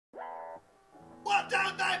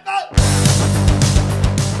down my boat!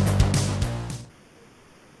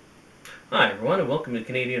 Hi everyone, and welcome to the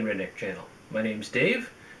Canadian Redneck Channel. My name's Dave,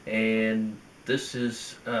 and this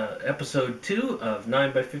is episode 2 of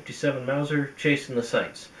 9x57 Mauser Chasing the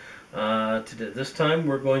Sights. This time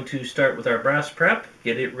we're going to start with our brass prep,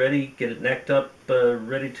 get it ready, get it necked up,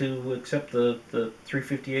 ready to accept the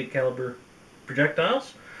 .358 caliber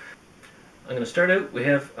projectiles. I'm going to start out. We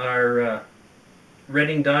have our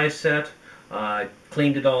redding die set. I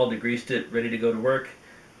cleaned it all, degreased it, ready to go to work.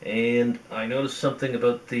 And I noticed something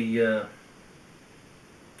about the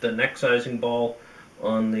neck sizing ball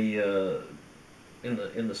on the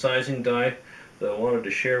in the sizing die that I wanted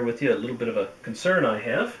to share with you. A little bit of a concern I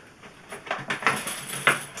have.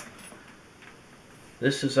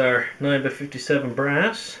 This is our 9x57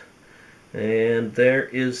 brass, and there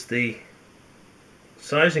is the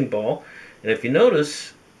sizing ball. And if you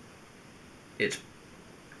notice, it's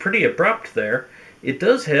pretty abrupt there. It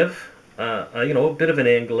does have a bit of an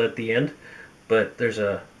angle at the end, but there's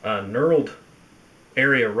a knurled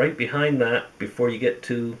area right behind that before you get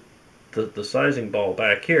to the sizing ball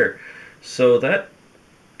back here. So that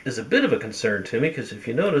is a bit of a concern to me, because if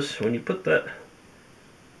you notice, when you put that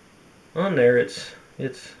on there, it's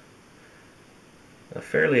a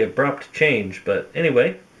fairly abrupt change. But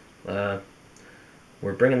anyway,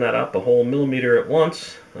 we're bringing that up a whole millimeter at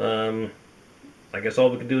once. I guess all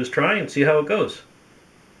we can do is try and see how it goes.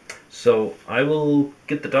 So I will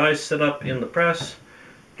get the dies set up in the press,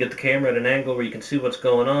 get the camera at an angle where you can see what's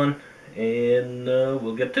going on, and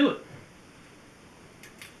we'll get to it.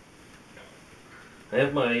 I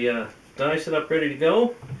have my die set up ready to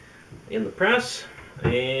go in the press,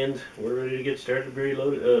 and we're ready to get started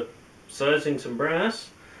reloading, sizing some brass.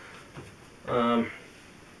 For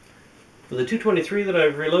the 223 that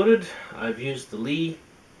I've reloaded, I've used the Lee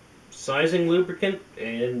sizing lubricant,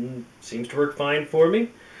 and it seems to work fine for me.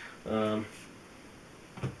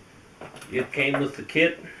 It came with the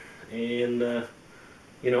kit, and I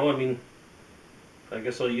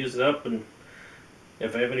guess I'll use it up, and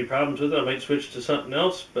if I have any problems with it, I might switch to something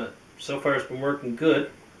else, but so far it's been working good.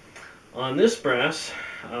 On this brass,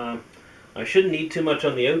 I shouldn't need too much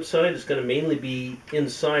on the outside. It's going to mainly be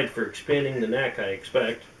inside for expanding the neck, I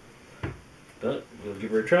expect, but we'll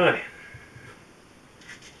give her a try.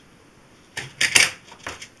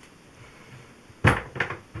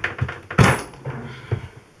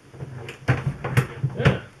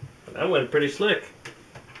 Yeah, that went pretty slick.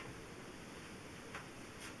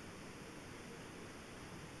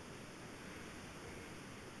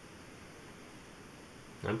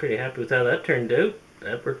 I'm pretty happy with how that turned out.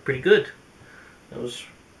 That worked pretty good. That was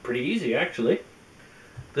pretty easy, actually.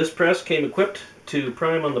 This press came equipped to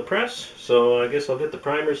prime on the press, so I guess I'll get the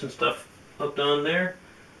primers and stuff hooked on there.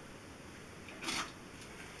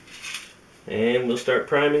 And we'll start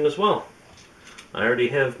priming as well. I already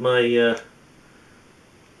have my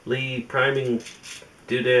Lee priming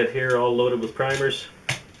doodad here all loaded with primers.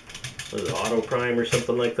 What is it, auto prime or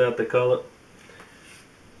something like that they call it.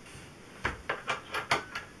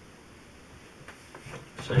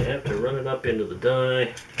 So you have to run it up into the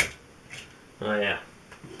die. Oh yeah.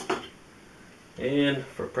 And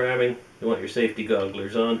for priming, you want your safety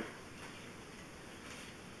gogglers on.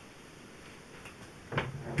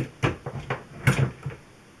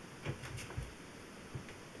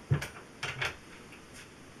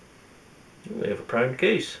 We have a primed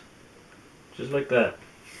case, just like that.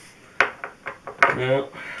 Now,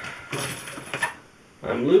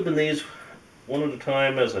 I'm lubing these one at a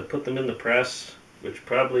time as I put them in the press, which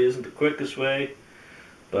probably isn't the quickest way,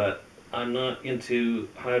 but I'm not into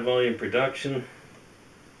high volume production.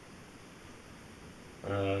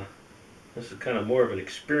 This is kind of more of an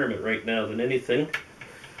experiment right now than anything,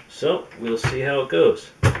 so we'll see how it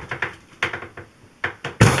goes.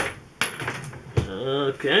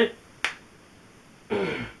 Okay.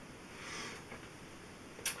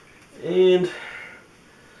 And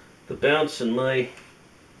the bounce in my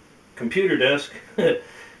computer desk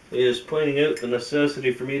is pointing out the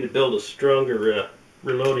necessity for me to build a stronger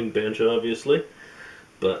reloading bench, obviously.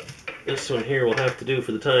 But this one here will have to do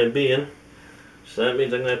for the time being. So that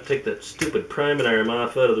means I'm going to have to take that stupid priming arm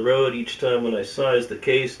off out of the road each time when I size the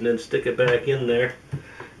case, and then stick it back in there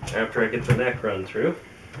after I get the neck run through.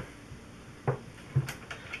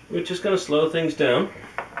 Which is going to slow things down.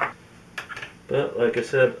 But like I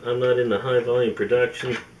said, I'm not into high volume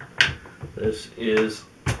production. This is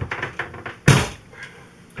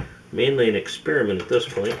mainly an experiment at this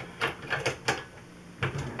point.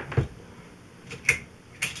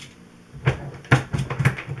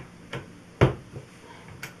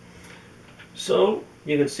 So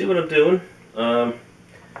you can see what I'm doing.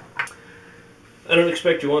 I don't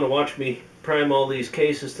expect you want to watch me prime all these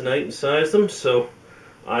cases tonight and size them, so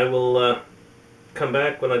I will come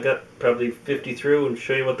back when I got probably 50 through and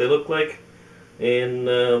show you what they look like, and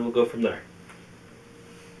we'll go from there.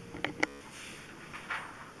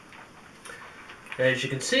 As you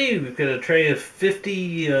can see, we've got a tray of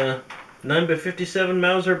 50 9x57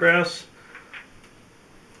 Mauser brass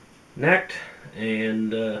necked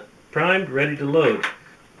and primed, ready to load.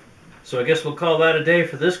 So I guess we'll call that a day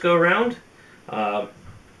for this go round.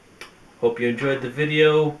 Hope you enjoyed the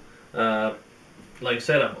video. Like I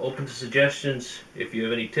said, I'm open to suggestions. If you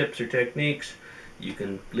have any tips or techniques, you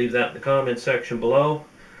can leave that in the comments section below.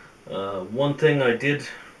 One thing I did,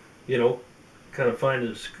 kind of find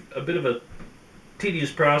is a bit of a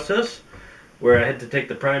tedious process where I had to take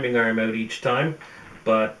the priming arm out each time,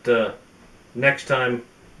 but next time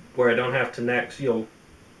where I don't have to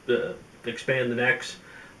expand the necks,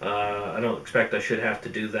 I don't expect I should have to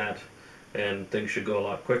do that, and things should go a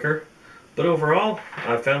lot quicker. But overall,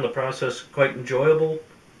 I found the process quite enjoyable.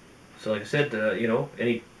 So like I said,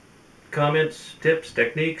 any comments, tips,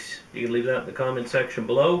 techniques, you can leave that in the comment section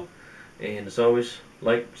below. And as always,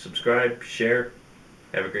 like, subscribe, share.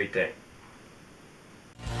 Have a great day.